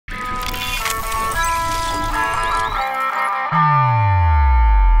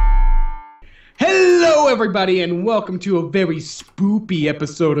everybody, and welcome to a very spoopy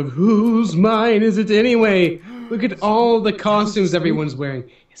episode of Whose Mine Is It Anyway? Look at all the costumes everyone's wearing.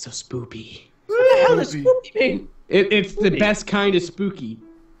 It's so spoopy. What the hell does spoopy mean? It's the best kind of spooky.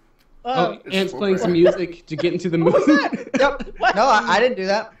 Ant's playing some music to get into the mood. Yep. No, I didn't do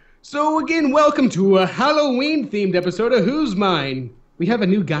that. So again, welcome to a Halloween-themed episode of Whose Mine? We have a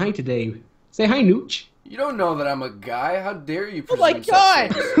new guy today. Say hi, Nooch. You don't know that I'm a guy. How dare you? Oh my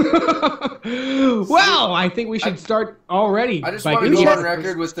God! Well, I think we should start already. I just want to go on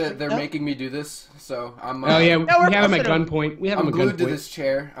record with they're making me do this, so I'm. Oh yeah, we have him at gunpoint. I'm glued to this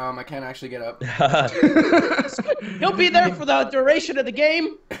chair. I can't actually get up. He'll be there for the duration of the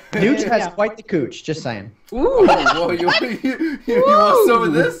game. Nooch has quite the cooch. Just saying. Ooh! Whoa, you want some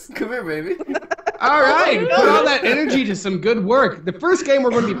of this? Come here, baby. All right, put all that energy to some good work. The first game we're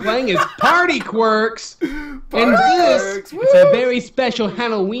going to be playing is Party Quirks. And this is a very special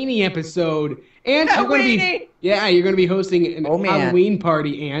Halloween-y episode. And you're going to be hosting an Halloween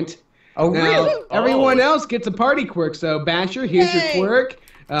party, Ant. Oh, now, really? Everyone else gets a party quirk. So Bashur, here's your quirk.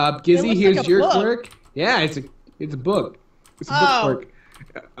 Gizzy, here's your quirk. Yeah, it's a book. It's a book quirk.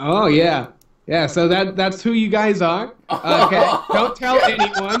 Oh yeah. Yeah, so that's who you guys are. Okay, don't tell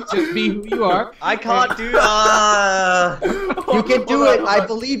anyone. Just be who you are. I can't do You can do it. I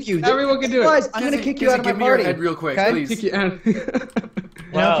believe you. Everyone can do it. Guys, I'm gonna kick you out of my party. Give me your head real quick, okay? please. Kick you out. You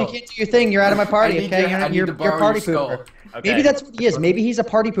know, if you can't do your thing, you're out of my party. You're party pooper. Okay. Maybe that's what he is. Maybe he's a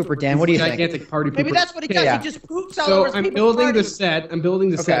party pooper, Dan. What do you think? Gigantic party pooper. Maybe that's what he does. Yeah. He just poops all over his I'm people's building the parties. set. I'm building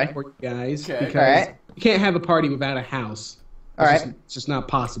the set for you guys because you can't have a party without a house. It's just not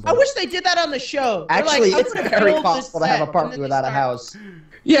possible. I wish they did that on the show. Actually, it's very possible to have a party without a house.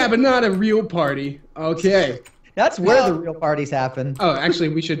 Yeah, but not a real party. Okay. That's where the real parties happen. Oh, actually,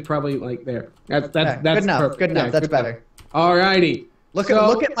 we should probably that's good enough. perfect. Good enough. That's better. Alrighty. Look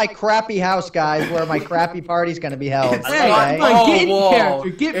at my crappy house, guys, where my crappy party's gonna be held. It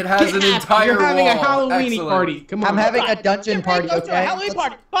has an entire You're having a wall. Halloween party. Come on. I'm having a dungeon party, To a Halloween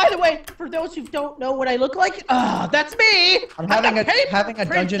party. By the way, for those who don't know what I look like, that's me. I'm having a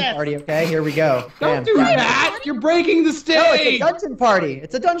dungeon party. Okay, here we go. Don't do that. You're breaking the stage. No, it's a dungeon party.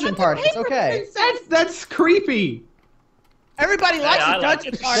 It's a dungeon party. It's okay. That's creepy. Everybody likes a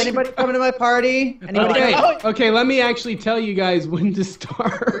dungeon party. Is anybody coming to my party? Okay, let me actually tell you guys when to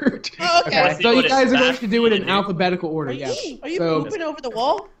start. Oh, okay. So you guys are going to do it in alphabetical order. Are you pooping over the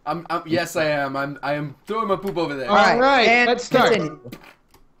wall? Yes, I am. I am throwing my poop over there. All right, let's start.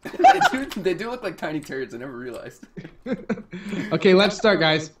 They do look like tiny turds. I never realized. Okay, let's start,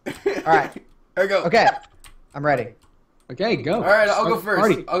 guys. All right. There we go. Okay, I'm ready. Okay, go. All right, I'll go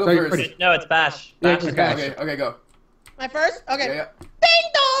first. I'll go first. No, it's Bash. Okay, go. My first? Okay. Yeah.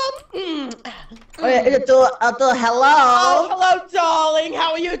 Ding dong! Hello. Oh, hello, darling.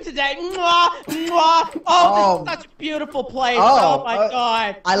 How are you today? Mwah, mwah. Oh, this is such a beautiful place. Oh, my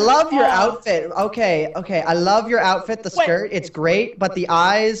God. I love your outfit. Okay. I love your outfit. The skirt, it's great, but the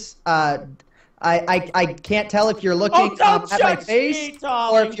eyes, I can't tell if you're looking at my face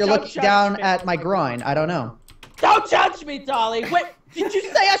or if you're looking down at my groin. I don't know. Don't judge me, darling. Wait, did you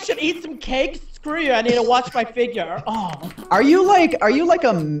say I should eat some cakes? Screw you! I need to watch my figure. Oh. Are you like a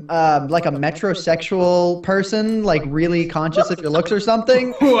metrosexual person, like really conscious of your looks or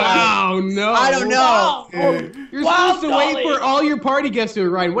something? Wow, no. I don't know. Wow. You're supposed to wait for all your party guests to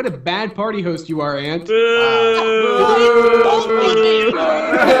arrive. What a bad party host you are, Ant.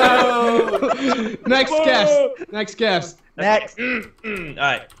 Next guest. Next. All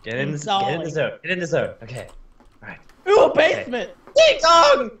right, get in the zone. Okay. All right. Ooh, a basement. Ding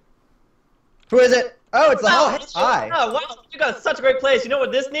dong! Who is it? Oh, it's the hi. Oh, wow, you got such a great place. You know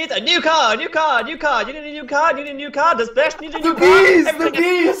what this needs? A new car. You need a new car. Does Bash need a new car? The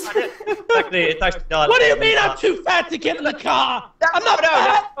bees! It's actually not. What do you mean I'm too fat to get in the car? I'm not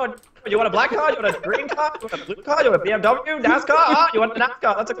fat. No. You want a black car? You want a green car? You want a blue car? You want a BMW? NASCAR? You want a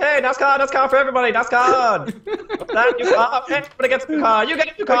NASCAR? That's okay. NASCAR for everybody. NASCAR. What's that? New car? Okay, everybody gets a new car. You get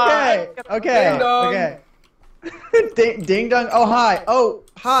a new car. Okay. Ding dong. Oh, hi.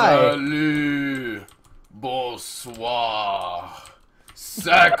 Salut. Bonsoir.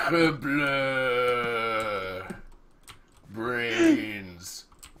 Sacre bleu. Brains.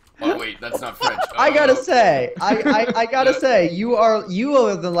 Oh wait, that's not French. I gotta say, you are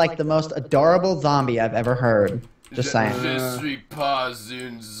the most adorable zombie I've ever heard. Just saying. Je suis pas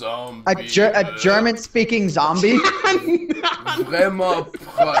une zombie. A German-speaking zombie? Vraiment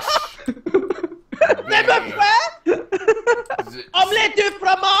proche. Oh, Omelette du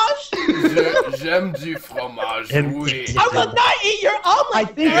fromage? J'aime du fromage, oui. I will not eat your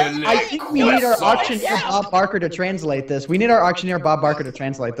omelet. I think we need our auctioneer Bob Barker to translate this. We need our auctioneer Bob Barker to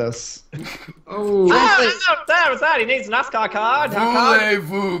translate this. Oh. What's that? He needs an NASCAR card.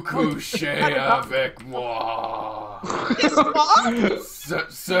 Voulez-vous coucher avec moi?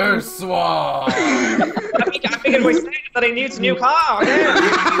 Ce soir. I figured we stated that he needs a new car.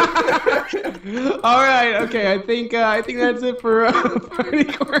 All right. Okay. I think that's it for party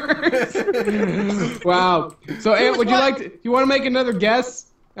quirks. Wow. So, Ant, would you like to? You want to make another guess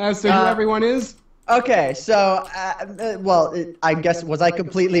as to who everyone is? Okay, so, I guess, was I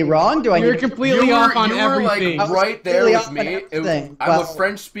completely wrong? You're completely off on everything. Like right there with me. I'm a Well,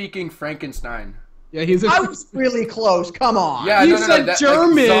 French-speaking Frankenstein. Yeah, he's I was really close. Come on. Yeah, you no, said that,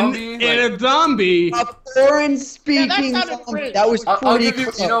 German like, zombie, and a zombie. A foreign-speaking zombie. That was I'll pretty give you.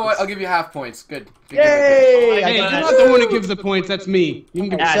 close. You know what? I'll give you half points. Good. Yay! Hey, you're not the one who gives the points. That's me. You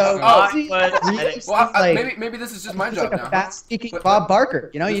can give maybe this is just my job like now. a fast-speaking Bob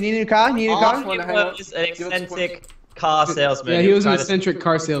Barker. You know, you need a new car. You need a car. He was an eccentric car salesman. Yeah, he was an eccentric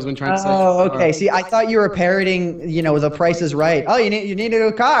car salesman trying to sell. Oh, okay. See, I thought you were parroting, The Price is Right. Oh, you need a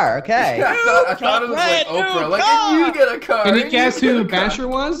new car. Okay. Yeah, I thought it was like Oprah. Like, and you get a car. Can you guess who Bashur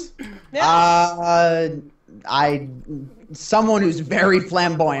was? Someone who's very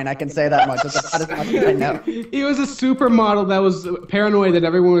flamboyant. I can say that much. That's about as much as I know. He was a supermodel that was paranoid that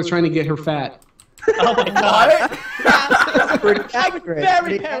everyone was trying to get her fat. Oh my god. I'm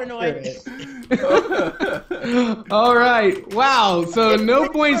very paranoid. All right. Wow. So no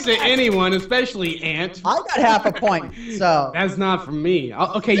points to anyone, especially Ant. I got half a point. So That's not from me.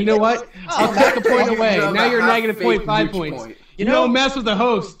 Okay, you know what? I'll take a point away. Now you're negative 0.5 points. You don't mess with the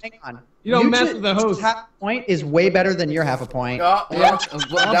host. hang on. You don't mess with the host. Half a point is way better than your half a point.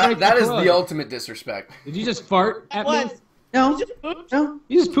 That is the ultimate disrespect. Did you just fart at me? No.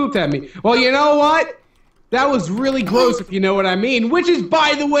 You just pooped at me. Well, you know what? That was really gross, if you know what I mean. Which is,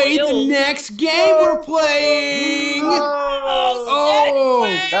 by the way, the next game we're playing. Oh,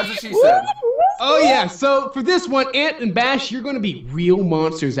 that's what she said. Oh yeah. So for this one, Ant and Bash, you're going to be real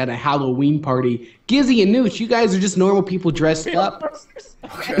monsters at a Halloween party. Gizzy and Nooch, you guys are just normal people dressed up.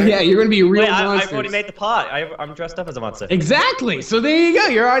 Okay. Yeah, you're going to be real monsters. I've already made the pot. I'm dressed up as a monster. Exactly. So there you go.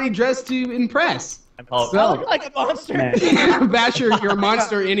 You're already dressed to impress. I look like a monster. Basher, you're a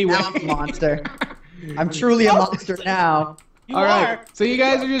monster anyway. I'm a monster. I'm truly a monster now. All right. So you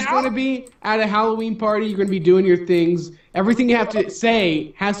guys are just going to be at a Halloween party. You're going to be doing your things. Everything you have to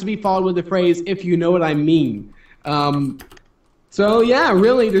say has to be followed with the phrase, if you know what I mean. So yeah,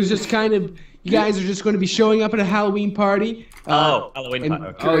 really, there's just kind of, you guys are just going to be showing up at a Halloween party. Halloween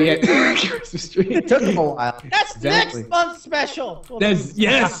party. Oh yeah, Christmas tree. It took him a while. That's next month's special. That's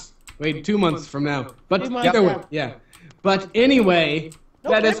yes. Wait, 2 months from now. But 2 months either way, now. yeah. But anyway,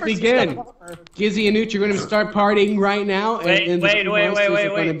 let us begin. Gizzy and Nooch, you're going to start partying right now, and the monsters are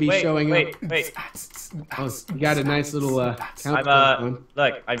going to be showing up. Wait. Oh, you got a nice little count.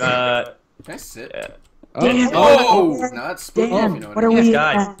 Look, I'm Can I sit? Oh, no, that's spooky. If you know What are Yes, we?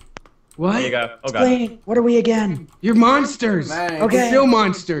 guys. what? There you go. Oh god. Explain. What are we again? You're monsters. Man. Okay. You're still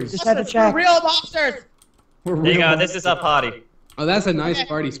monsters. Just had to check. Real monsters. We're There you real go. This is our party. Oh, that's a nice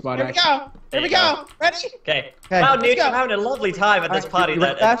party spot, Here we actually. go. Here we go. Ready? Okay. Okay. Wow, Nooch, go. I'm having a lovely time at this Alright, party you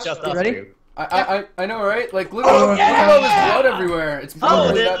that ready, it's just Bash? You us ready? two. I know, right? Like, look at all this blood everywhere. It's Oh,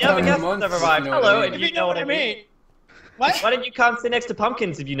 probably the that time other of guests month. have if arrived. you know what Hello, I and mean. you know what I mean. What? Why didn't you come sit next to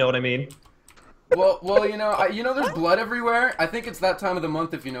pumpkins if you know what I mean? Well, you know, there's blood everywhere. I think it's that time of the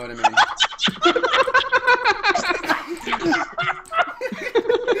month, if you know what I mean.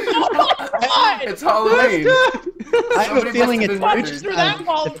 It's Halloween. I have a feeling it's Somebody Through that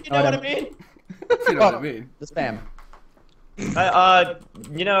wall, if you know what I mean. If you know what I mean. The spam.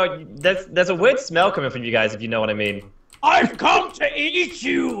 You know, there's a weird smell coming from you guys if you know what I mean. I've come to eat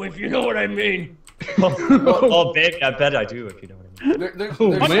you, if you know what I mean. Oh, baby, I bet I do if you know what I mean. There's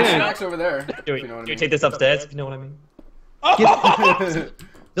Oh, some man. snacks over there. Do if you know what I you mean. take this upstairs if you know what I mean?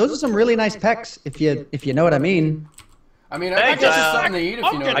 Those are some really nice pecs, if you know what I mean. I mean, I think Hey, that's just something to eat, if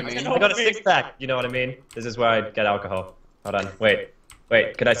you know what I I'm mean. gonna- I got a six-pack, you know what I mean? This is where I get alcohol. Hold on, wait,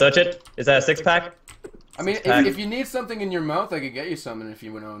 can I search it? Is that a six-pack? I mean, Six-pack. if you need something in your mouth, I could get you something, if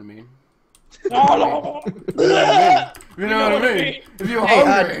you know what I mean. Oh, You know what I mean? If you're Hey,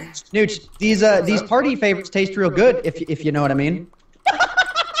 hungry. Nooch, these party favorites taste real good, if you know what I mean.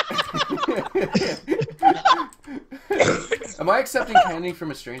 Am I accepting candy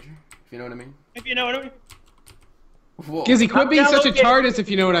from a stranger? If you know what I mean. if you know what I mean. Whoa. Gizzy, quit being such a looking. TARDIS, if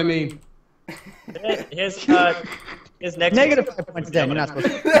you know what I mean. Here's It's next. Negative 5 points to Dan. You're not supposed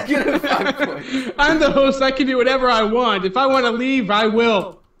to. Negative 5 points. I'm the host. I can do whatever I want. If I want to leave, I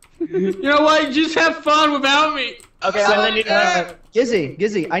will. You know what? Just have fun without me. Okay, so then you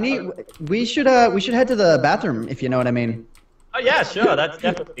Gizzy, we should head to the bathroom if you know what I mean. Oh yeah, sure. That's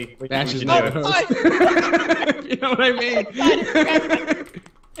definitely. That's just do. not the host. You know what I mean?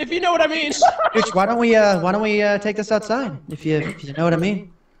 If you know what I mean. Nooch, why don't we take this outside if you know what I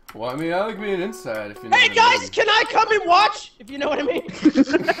mean? Well, I mean, I like being inside. If you know Hey what I guys, mean. can I come and watch? If you know what I mean.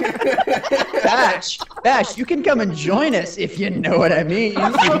 Bash, you can come and join us if you know what I mean. You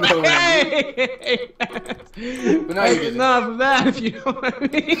know what I mean. Hey! But now you get it. Enough of that, if you know what I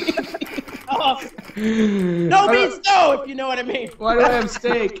mean. No means no, if you know what I mean. Why do I have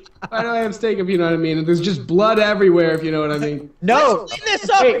steak? Why do I have steak, if you know what I mean? And there's just blood everywhere, if you know what I mean. No! Let's clean this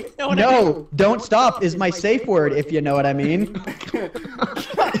up, if you know what I mean. No! Don't stop is my safe word if you know what I mean.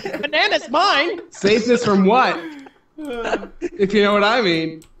 Banana's mine. Safeness from what? If you know what I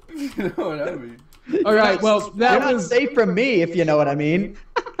mean. You know what I mean. All right, well, that You're not was safe from me if you know what I mean.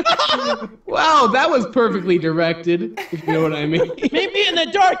 wow. That was perfectly directed, if you know what I mean. Meet me in the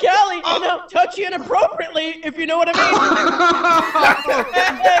dark alley and I'll touch you inappropriately, if you know what I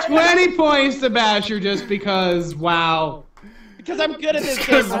mean. 20 points to Bashur just because. Wow. Because I'm good at this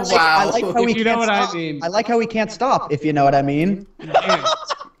game. Wow. I like how we If you know can't what I stop. mean. I like how we can't stop if you know what I mean.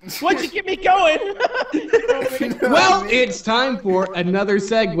 Once you get me going. Well, it's time for another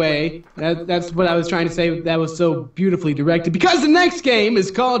segue. That's what I was trying to say. That was so beautifully directed. Because the next game is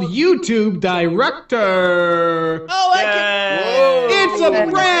called YouTube Director. Oh, I can. It's a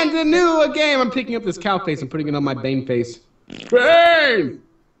brand new game. I'm picking up this cow face and putting it on my Bane face. Bane!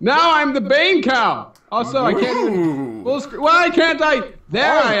 Now I'm the Bane cow. Also, I can't even full screen. Why can't I?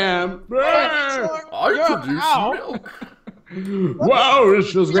 There I am. Bane! I produce milk. Wow,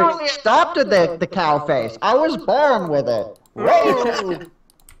 this feels We great. only adopted the cow face. I was born with it. Wait.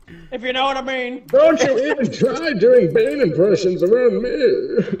 If you know what I mean. Don't you even try doing Bane impressions around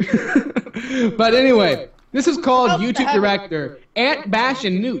me. But anyway, this is called YouTube Director. Ant, Bash,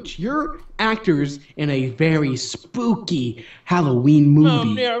 and Nooch, you're actors in a very spooky Halloween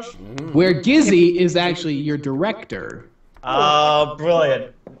movie Yes. where Gizzy is actually your director. Oh,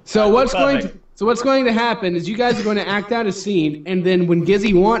 brilliant. So what's Perfect. going to happen is you guys are going to act out a scene, and then when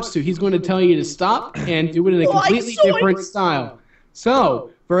Gizzy wants to, he's going to tell you to stop and do it in a completely different style. So,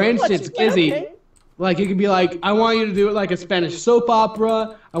 for instance, Gizzy, Okay. like it could be like, I want you to do it like a Spanish soap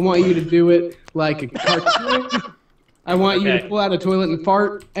opera. I want you to do it like a cartoon. I want you to Okay. pull out a toilet and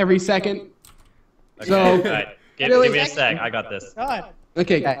fart every second. Okay, So, all right. Give me a sec. I got this. God.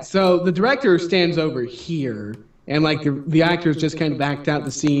 okay, so the director stands over here. And like the actors just kind of act out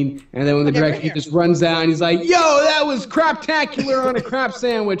the scene, and then when the director he just runs out and he's like, "Yo, that was craptacular on a crap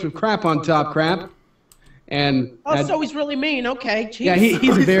sandwich with crap on top, crap." And Oh, so he's really mean. Okay. Jeez. yeah,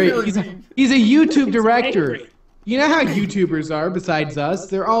 he's a very he's a YouTube director. angry. You know how YouTubers are. Besides us,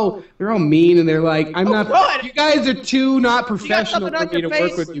 they're all mean, and they're like, "I'm not. God. You guys are too not You got professional something for on me to your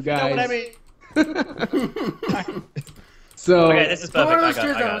face. work with you know what I guys." mean? So. Okay, this is Come perfect. on, I let's got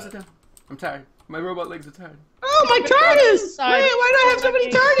sit it. I down. got Let's sit it. down. I'm tired. My robot legs are tired. Oh, my TARDIS! Side. Wait, why do I have so many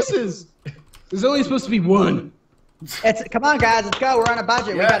TARDISes? There's only supposed to be one. Come on, guys, let's go. We're on a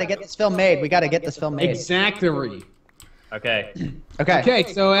budget. We Yeah. gotta get this film made. We gotta get this film made. Exactly. Okay. Okay. Okay,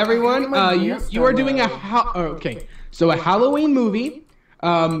 so everyone, you are doing a so a Halloween movie.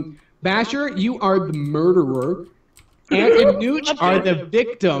 Bashur, you are the murderer. Ant and Nooch are the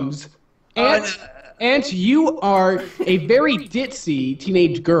victims. Ant, you are a very ditzy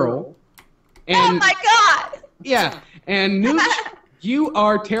teenage girl. And, Oh my god! yeah, and Nooch, you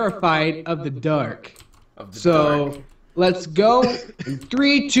are terrified of the dark. So let's go. In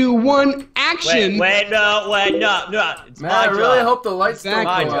 3, 2, 1, action! Wait, no. It's Man, my I really job. hope the lights don't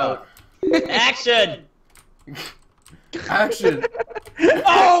Exactly. go out. Action! Action.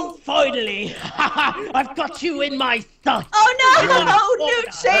 Oh, finally! I've got you in my sights. Oh no! Oh,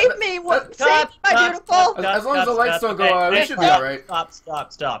 Nooch, save me! What? Save me, my beautiful! As long as the lights don't go out, we should be alright.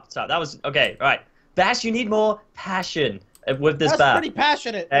 Stop. That was okay. All right, Bash, you need more passion with this That's bat. pretty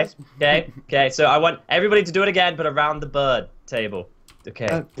passionate. Okay. So I want everybody to do it again, but around the bird table.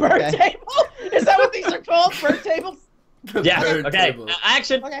 Okay. Bird Okay. table? Is that what these are called? Bird tables? Yeah. Bird Okay. table.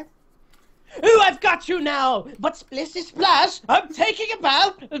 Action. Okay. Ooh, I've got you now! But splishy splash! I'm taking a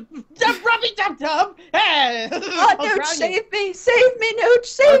bath! Rubby dub dub! Hey! Oh, Nooch, save me! Save me, Nooch!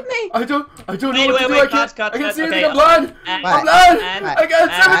 Save me! I don't know what to Wait, do. I cut, can't see okay. anything. I'm blind. And- I'm blind. and- I can't.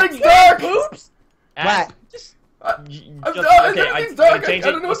 and- Everything's dark. Oops! What? Everything's dark. I change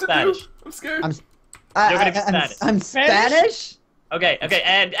don't it know what to Spanish. do. I'm scared. I'm You're gonna be Spanish. I'm Spanish? Okay,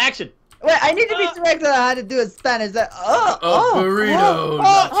 and action. Wait, I need to be directed on how to do a Spanish. Burrito.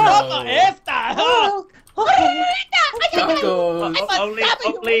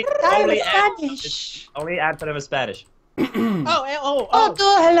 Only Antvenom is Spanish. Hello,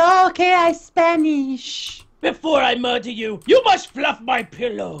 okay, I Spanish. Before I murder you, you must fluff my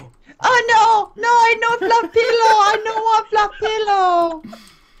pillow. Oh, no, I know fluff pillow. I don't want fluff pillow.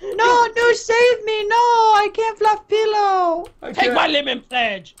 No, save me. No, I can't fluff pillow. Take my lemon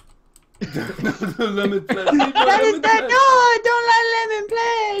pledge. The lemon pledge. That is that. No, I don't like lemon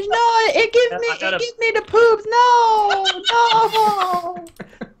pledge. No, it gives me the poops. No,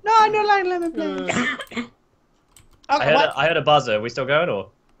 I don't like lemon pledge. I heard a buzzer. Are we still going or?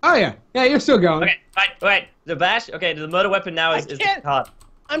 Oh yeah, you're still going. Okay, wait. The bash. Okay, the murder weapon now is the card.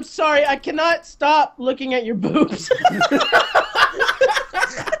 I'm sorry, I cannot stop looking at your boobs.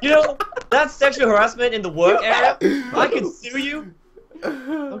 You know, that's sexual harassment in the work area. I can sue you.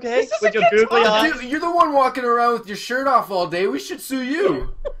 Okay, with your googly eyes. Dude, you're the one walking around with your shirt off all day. We should sue you.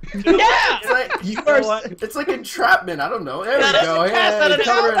 Yeah! It's like entrapment. I don't know. There we go. Yeah,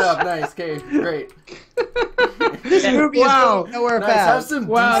 cover it up. Nice. Okay, great. This movie is going nowhere fast. That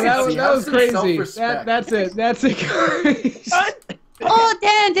was crazy. That's it. That's it, guys. Oh,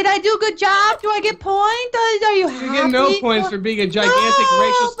 Dan, did I do a good job? Do I get points? Are you happy? You get no points for being a gigantic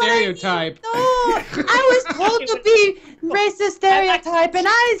racial stereotype. I was told to be racist stereotype, and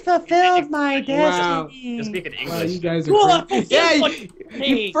I fulfilled my destiny. You're speaking English. Wow, you guys are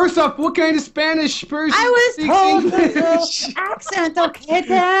crazy. First off, what kind of Spanish person I was speaks told English? accent, okay,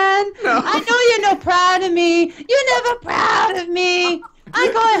 Dan? No. I know you're not proud of me. You're never proud of me.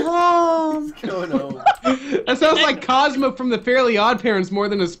 I'm going home. Oh, no. That sounds like Cosmo from the Fairly Odd Parents more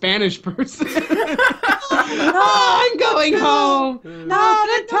than a Spanish person. I'm going home. No,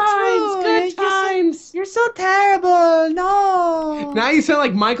 good times, good times. You're so terrible. No. Now you sound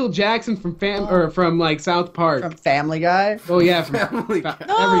like Michael Jackson from from like South Park. From Family Guy? Oh yeah, from Family Guy.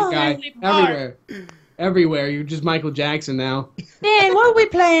 every guy, everywhere. Everywhere, you're just Michael Jackson now. Man, what are we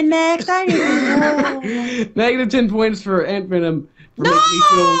playing next? I need to know. Negative 10 points for Antvenom. For making me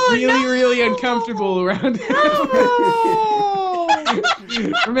feel really uncomfortable around him.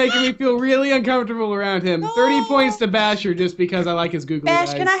 For making me feel really uncomfortable around him. 30 points to Bashur just because I like his googly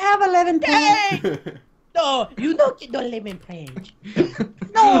eyes. Bash, can I have 11 points? No, you don't get no lemon pledge.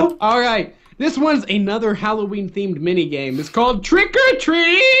 No. All right. This one's another Halloween-themed mini-game. It's called Trick or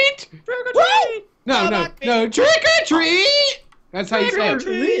Treat! Trick or Treat! No, Trick or Treat! That's how you say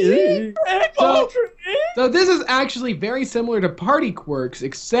it. So this is actually very similar to Party Quirks,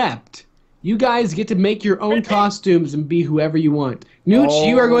 except you guys get to make your own costumes and be whoever you want. Nooch,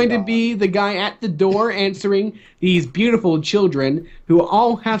 you are going to be the guy at the door answering these beautiful children who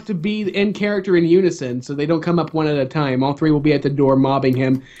all have to be in character in unison so they don't come up one at a time. All three will be at the door mobbing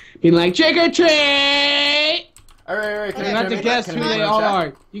him, being like, trick or treat! All right. You have to guess who they all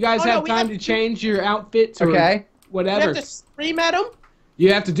are. You guys have time to change your outfits or whatever. You have to scream at them?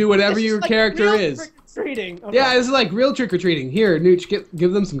 You have to do whatever your character is. Trick-or-treating. Okay. Yeah, this is like real trick-or-treating. Here, Nooch,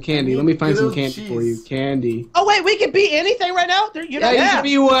 give them some candy. Let me find some candy for you. Candy. Oh, wait, we can be anything right now? You can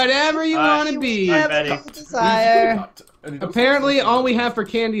be whatever you want to be. Desire. Apparently, all we have for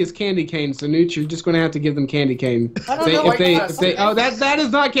candy is candy cane. So, Nooch, you're just going to have to give them candy cane. If they, oh, that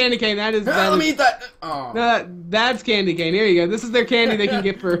is not candy cane. That is. Let me eat that. Oh. No, that's candy cane. Here you go. This is their candy they can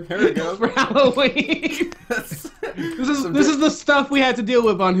get for Halloween. This is the stuff we had to deal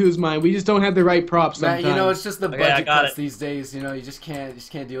with on Who's Mine. We just don't have the right props sometimes. Man, you know, it's just the budget cuts these days. You know, you just can't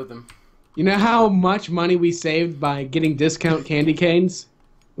deal with them. You know how much money we saved by getting discount candy canes?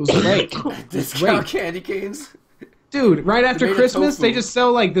 It was great. Discount candy canes? Dude, right after Christmas, they just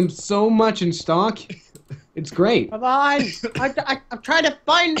sell like them so much in stock. It's great. Come on, I'm trying to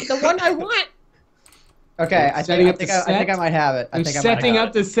find the one I want. Okay, I think I might have it. I'm setting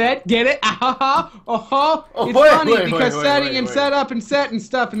up the set. Get it? It's funny because setting and set up and set and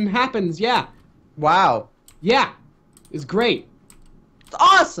stuff and happens. Yeah. Wow. Yeah. It's great. It's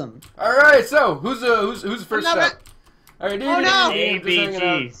awesome. All right, so who's first up? All right, A, B,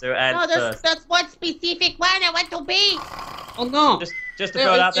 G. So add first. That's one specific one I want to be. Oh no! Just to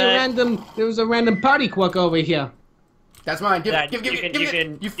throw it out there. There was a random party quirk over here. That's mine. Give it. You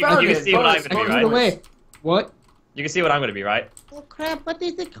found it. You can see what I'm gonna be, right? What? You can see what I'm gonna be, right? Oh crap! What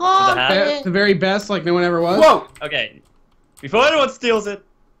is it called? The very best, like no one ever was. Whoa! Okay. Before anyone steals it.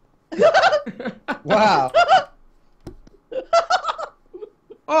 Wow.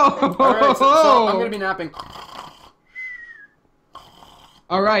 Oh! All right, so I'm gonna be napping.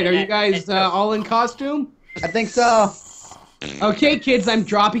 All right, are you guys all in costume? I think so. Okay, kids, I'm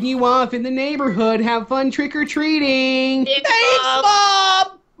dropping you off in the neighborhood. Have fun trick-or-treating. Thanks,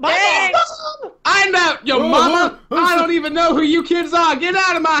 Mom! Thanks, Yo, mama, I don't even know who you kids are. Get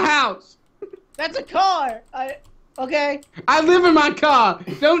out of my house. That's a car. Okay. I live in my car.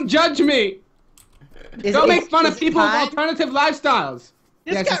 Don't judge me. Don't make fun of people with alternative lifestyles.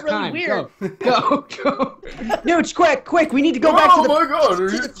 This got really weird. Go. Nooch, quick! We need to go back to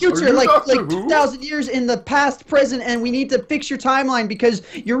the future, like Doctor Who? 2,000 years in the past, present, and we need to fix your timeline because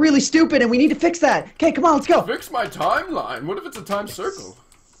you're really stupid, and we need to fix that. Okay, come on, let's go. Fix my timeline? What if it's a time circle?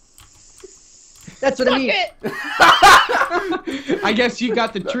 That's what I mean. I guess you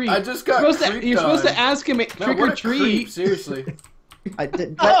got the treat. I just got You're supposed to ask him trick or treat. Seriously. But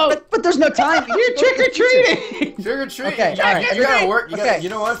there's no time. You're trick or treating. Trick or treat. Okay, you gotta work. Okay. You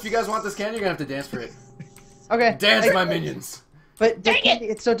know what? If you guys want this candy, you're gonna have to dance for it. Okay. Dance, my minions. But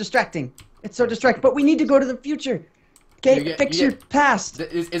it's so distracting. It's so distracting. But we need to go to the future. Okay, fix your past.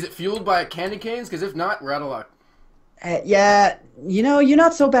 Is it fueled by candy canes? Because if not, we're out of luck. Yeah, you know, you're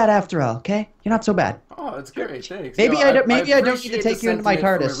not so bad after all. Okay, you're not so bad. Oh, that's great. Thanks. Maybe I don't need to take you into my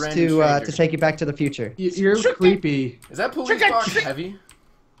TARDIS to take you back to the future. You're creepy. Is that police box heavy?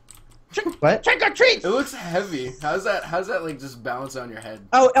 What? Trick or treat. It looks heavy. How's that like just balance on your head?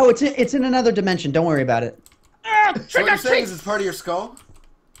 Oh, it's in another dimension. Don't worry about it. So what you're saying is it's part of your skull?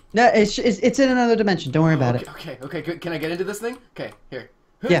 No, it's in another dimension. Don't worry about it. Okay. Can I get into this thing? Okay, here.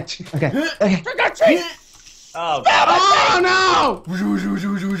 Yeah. Okay. Trick or treat. Oh, Oh no!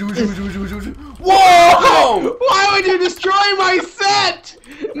 Whoa! Why would you destroy my set?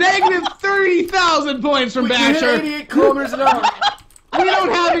 Negative 30,000 points from You hit Bashur. 88 kilometers an hour. We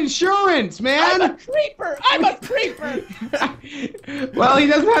don't have insurance, I'm a man. creeper. I'm a creeper. Well, he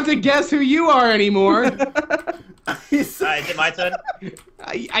doesn't have to guess who you are anymore. is it my turn?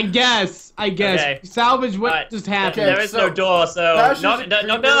 I guess. Okay. Salvage what Alright. just happened. There is no door, so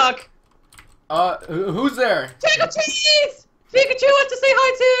knock. Who's there? Trick or treat. Pikachu wants to say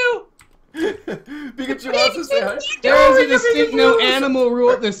hi too. Pikachu wants to say hi. There is a distinct no animal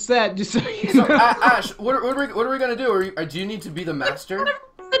rule at this set, just so you know. So, Ash, what are we gonna do? Do you need to be the master?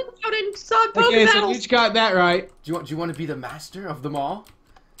 Okay, so each got that right. Do you want to be the master of them all?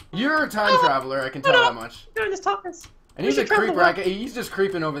 You're a time traveler, I can tell that much. Doing this talkers. And he's a creeper. He's just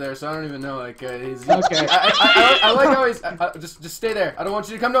creeping over there, so I don't even know. Like, he's Okay. I like how he's just stay there. I don't want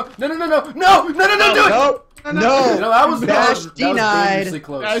you to come. No, do it. No. No, that was denied. dangerously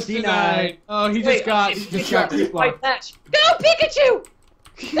close. That's denied. Oh, he just got creep locked. Go Pikachu.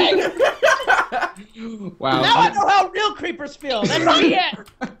 Wow. Now I know how real creepers feel. That's the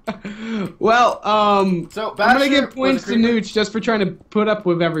end. Well, So I'm gonna Bashur give points was to a creeper? Nooch just for trying to put up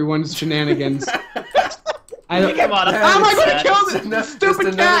with everyone's shenanigans. Come on, How am I gonna Dad. kill Just this another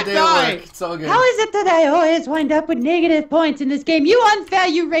stupid day cat at guy? work. It's all good. How is it that I always wind up with negative points in this game? You unfair,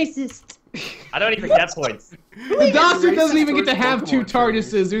 you racist. I don't even get points. The doctor doesn't racist even get to towards have two Pokemon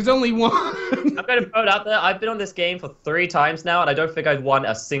trainers. TARDISes. There's only one. I'm going to put it out there. I've been on this game for 3 times now, and I don't think I've won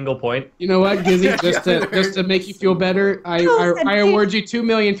a single point. You know what, Gizzy? Just to make you feel better, I award you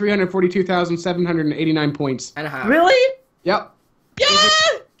 2,342,789 points. And a half. Really? Yep. Yeah.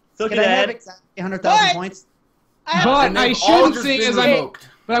 Look Can at I have that. exactly 100,000 What? points? But And I they've all shouldn't just sing been as I'm. revoked.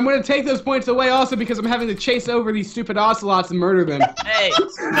 But I'm gonna take those points away also because I'm having to chase over these stupid ocelots and murder them. Hey,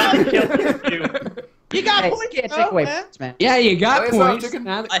 nothing kills you. You got Hey, points. can't though, take away man. points, man. Yeah, you got Oh, it's not points. chicken.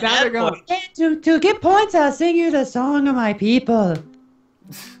 Now I they're had gone. points. To get points, I'll sing you the song of my people.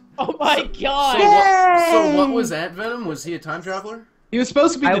 Oh my god. So what was Antvenom? Was he a time traveler? He was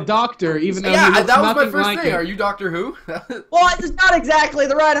supposed to be the doctor, even though he Yeah, looks that was my nothing first like thing. it. Are you Doctor Who? Well, it's not exactly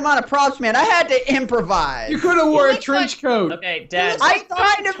the right amount of props, man. I had to improvise. You could have wore a looks trench coat. Okay, Dad. I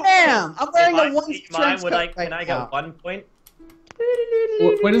kind of am. I'm wearing If I a one speak mine, trench would coat can I right get now. 1 point?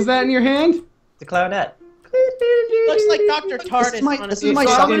 What is that in your hand? The clarinet. Looks like Dr. TARDIS. This is my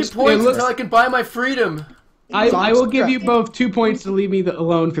So how many It points looks- until I can buy my freedom? I will give you both 2 points to leave me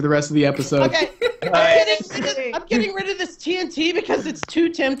alone for the rest of the episode. Okay. I'm getting rid of this TNT because it's too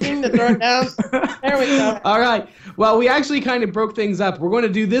tempting to throw it down. There we go. All right. Well, we actually kind of broke things up. We're going to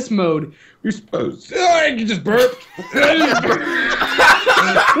do this mode. You're supposed. Oh, I just burped.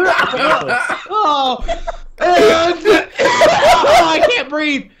 Oh. Oh, I can't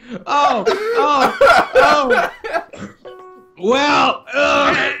breathe. Oh. Well.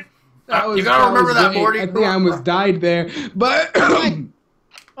 That was, You gotta remember that, great. Morty. I think I almost died there. But.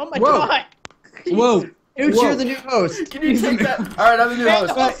 Oh my Whoa. god. Whoa. Nooch, Whoa. you're the new host. Can you take that? Alright, I'm the new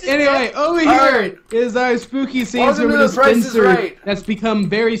host. But anyway, over All here right. is our spooky scenes Welcome from to the The Price is dispenser Right. that's become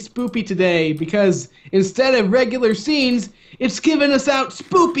very spoopy today because instead of regular scenes, it's giving us out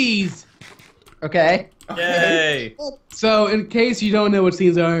spoopies. Okay. Yay. So in case you don't know what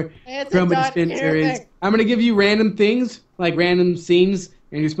scenes are It's from a a dispenser is, thing. I'm gonna give you random things, like random scenes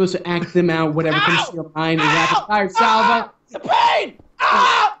and you're supposed to act them out, whatever comes to your mind, and rapid fire salvo. The pain!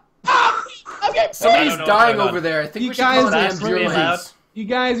 Okay, somebody's dying over there. I think we should call an ambulance. You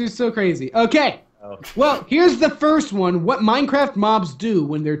guys are so crazy. Okay. Well, here's the first one. What Minecraft mobs do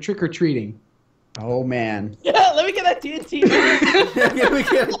when they're trick-or-treating. Oh, man. Yeah, let me get that TNT. Let me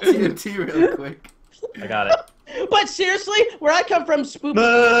get a TNT real quick. I got it. But seriously, where I come from,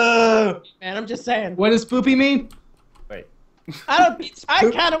 spoopy. Man, I'm just saying. What does spoopy mean? Wait. I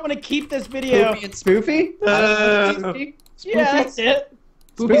kind of want to keep this video. Spoopy and spoofy? Yeah, that's it.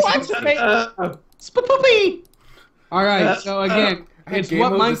 Spoopy. All right. So again, it's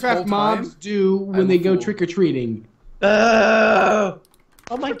what Minecraft mobs do when they go trick or treating. Oh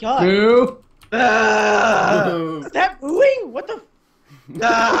my god. Boo. Is that booing? What the?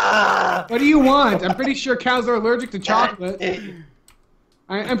 What do you want? I'm pretty sure cows are allergic to chocolate.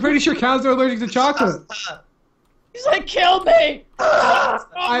 I'm pretty sure cows are allergic to chocolate. He's like, kill me! What's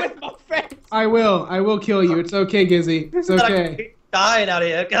wrong with my face? I will kill you. It's okay, Gizzy. It's okay. Dying out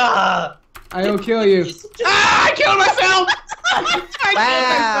here. I will kill you. I killed myself! I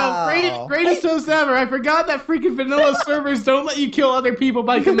killed myself. Greatest host ever. I forgot that freaking vanilla servers don't let you kill other people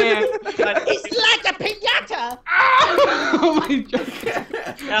by command. He's like a piñata! Oh my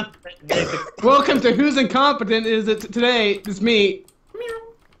god. Welcome to Who's Incompetent Is It Today? It's me.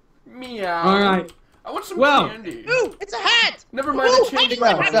 Meow. Alright. I want some candy. Ooh, it's a hat! Never mind the changing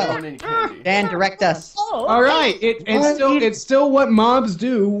room. I don't want any candy. Dan, direct us. Oh, All right, it's still what mobs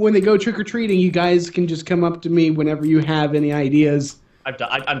do when they go trick or treating. You guys can just come up to me whenever you have any ideas. I'm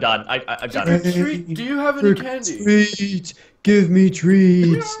done. I'm done. I've done it. Treat, do you have any candy? Treats. Give me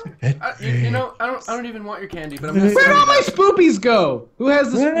treats. You know, I don't even want your candy, but I'm gonna. Where'd all my spoopies go? Who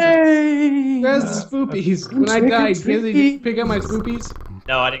has the spoopies? Who has the spoopies? When I died, Gizzy, did you pick up my spoopies?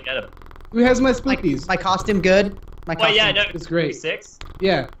 No, I didn't get them. Who has my spoopies? My costume good? My costume yeah, no, it's great. 6?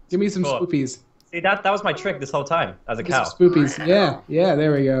 Yeah, give me some spoopies. See, that was my trick this whole time as a cow. Spoopies. Yeah,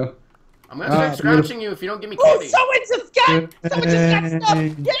 there we go. I'm gonna start scratching you if you don't give me candy. Someone just got stuff!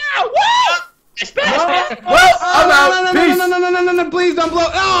 Yeah, woo! No, please don't blow.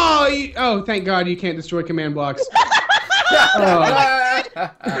 Oh, thank God you can't destroy command blocks.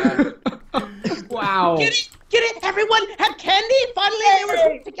 Wow. Get it? Everyone have candy? Finally, they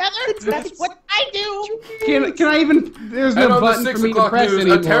were together? That's what I do. Can I even... There's no button for me to press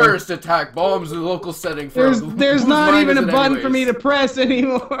anymore. A terrorist attack bombs the local setting. There's not even a button for me to press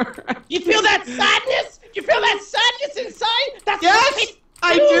anymore. You feel that sadness? You feel that sadness inside? That's yes,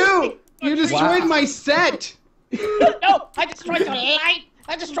 I do. You destroyed my set. No, I destroyed your light.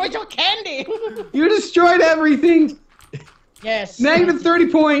 I destroyed your candy. You destroyed everything. Yes. Negative 30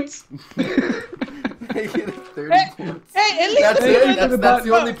 points. Hey, at least that's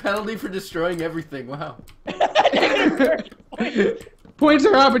the only penalty for destroying everything. Wow. Points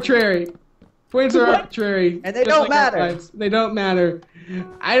are arbitrary. Points are arbitrary. And they don't matter. They don't matter.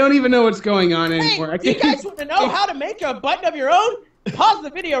 I don't even know what's going on anymore. Hey, you guys want to know how to make a button of your own? Pause the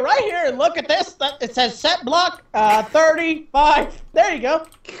video right here and look at this. It says set block 35. There you go.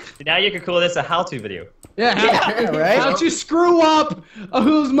 Now you can call this a how-to video. Yeah, right? How'd you screw up a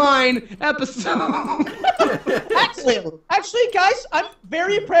Who's Mine episode? Actually, guys, I'm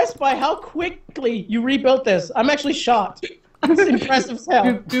very impressed by how quickly you rebuilt this. I'm actually shocked. It's impressive as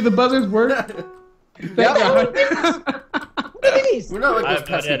hell. Do the buzzers work? Thank God. What are these? We're not like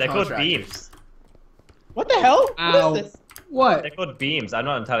those they're called beams. What the hell? Ow. What is this? What? They're called beams. I'm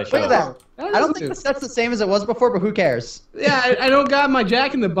not entirely sure. Look at that. I don't think the set's the same as it was before, but who cares? Yeah, I don't got my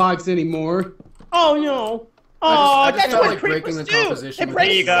Jack in the Box anymore. Oh no! Oh, that's what like breaking the composition. There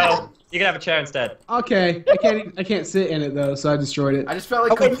you go. You can have a chair instead. Okay, I can't sit in it though, so I destroyed it. I just felt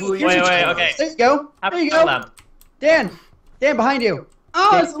like completely. Wait, okay. There you go. There you go. Dan, behind you.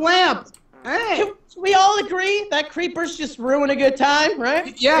 Oh, it's a lamp. Hey. Can we all agree that creepers just ruin a good time,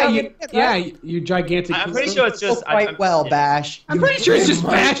 right? Yeah, you gigantic. I'm pretty sure it's just quite well, Bash. I'm pretty sure it's just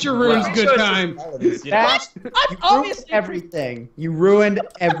Basher ruins good time. Bash, I'm obviously everything. You ruined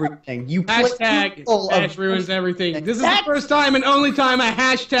everything. You hashtag Bash ruins everything. This is the first time and only time a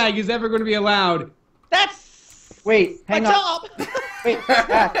hashtag is ever going to be allowed. That's hang on. Wait,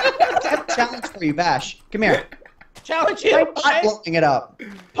 Bash, I have a challenge for you, Bash. Come here. Challenge you. I'm blowing it up.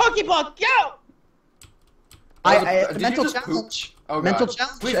 Pokeball, go! Mental challenge. Oh, mental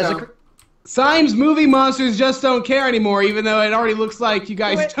challenge. Please Symes movie monsters just don't care anymore, even though it already looks like you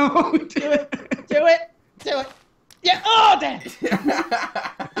guys don't. Do it. Yeah. Oh, damn.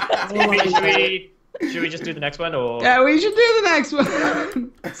 Should we just do the next one, or? Yeah, we should do the next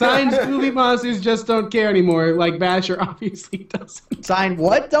one. Symes movie monsters just don't care anymore, like Basher obviously doesn't. Sign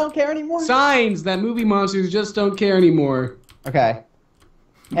what? Don't care anymore? Signs that movie monsters just don't care anymore. Okay.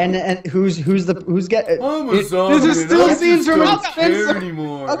 And who's getting? I'm a zombie. This is still and I scenes just from don't care Spencer.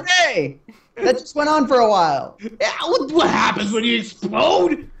 anymore. Okay, that just went on for a while. Yeah, what happens when you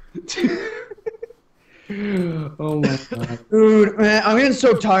explode? Oh my god. Dude, man, I'm getting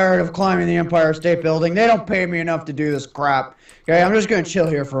so tired of climbing the Empire State Building. They don't pay me enough to do this crap. Okay, I'm just gonna chill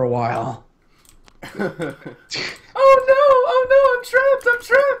here for a while. Oh no, I'm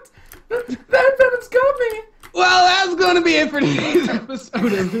trapped. The Antvenom's got me. Well, that's going to be it for today's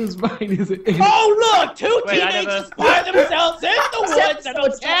episode of Whose Mine Is It? Oh, look! Two Wait, teenagers by themselves in the woods at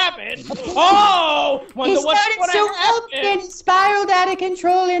a cabin! Oh! He Wonder what's started gonna so up happen. and spiraled out of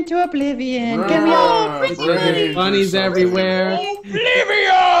control into oblivion. Can we all... Brains Bunnies or everywhere.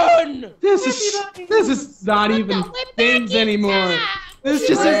 Oblivion! This is not even things anymore. This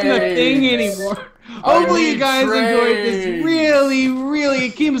just isn't a thing anymore. Hopefully you guys enjoyed this. Really,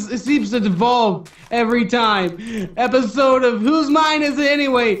 it seems to devolve every time. Episode of Whose Mine Is It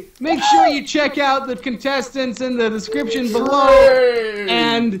Anyway? Make sure you check out the contestants in the description below.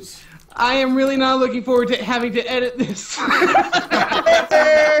 And I am really not looking forward to having to edit this.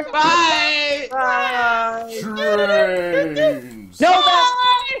 Bye. Bye. Trains. No,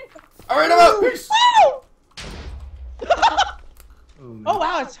 All right, I'm out. Peace. Oh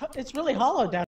wow, it's really hollow down